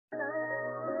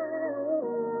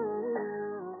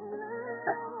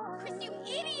Chris, you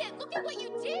idiot! Look at what you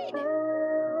did!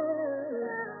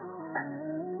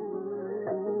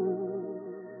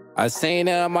 I seen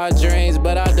her in my dreams,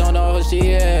 but I don't know who she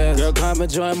is. Girl, come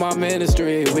and join my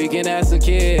ministry, we can have some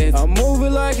kids. I'm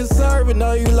moving like a servant,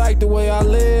 know you like the way I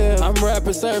live. I'm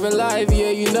rapping, serving life, yeah,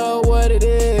 you know what it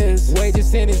is. Wages,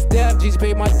 sentence, death, Jesus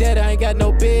paid my debt, I ain't got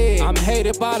no bid. I'm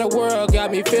hated by the world,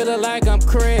 got me feeling like I'm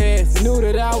Chris. Knew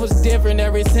that I was different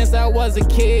ever since I was a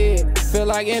kid. Feel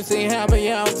like MC Hammer,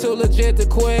 yeah, I'm too legit to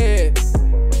quit.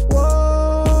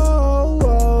 Whoa,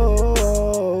 whoa,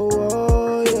 whoa,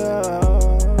 whoa, yeah.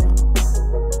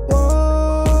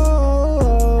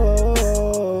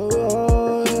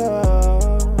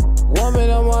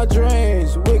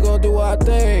 Dreams, we gon' do our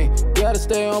thing. Gotta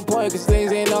stay on point, cause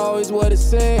things ain't always what it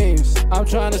seems. I'm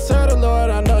trying to serve the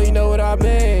Lord, I know you know what I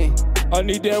mean. I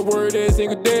need that word every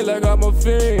single day like I'm a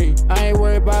fiend. I ain't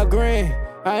worried about green,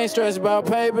 I ain't stressed about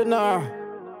paper, nah.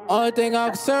 Only thing I'm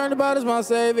concerned about is my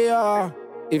Savior.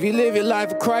 If you live your life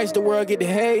for Christ, the world get to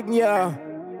hating ya.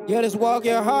 Yeah, just walk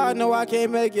your hard, no I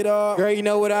can't make it all. Girl, you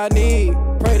know what I need,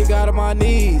 pray to God on my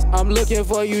knees. I'm looking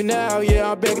for you now,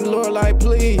 yeah, I'm begging the Lord like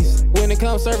please. When it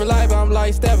comes serving life, I'm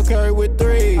like Stephen Curry with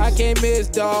threes. I can't miss,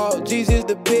 dog, Jesus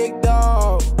the big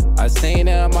dog. I seen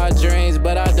her in my dreams,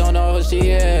 but I don't know who she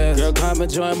is. Girl, come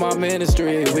and join my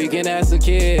ministry, we can have some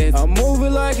kids. I'm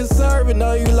moving like a servant,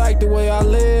 know you like the way I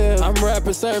live. I'm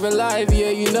rapping, serving life, yeah,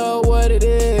 you know what it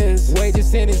is. Wages,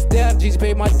 sentence, death, Jesus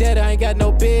paid my debt, I ain't got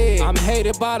no bid. I'm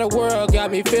hated by the world,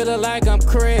 got me feeling like I'm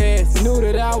Chris. Knew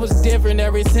that I was different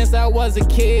ever since I was a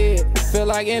kid. Feel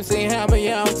like MC Hammer,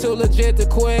 yeah, I'm too legit to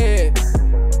quit.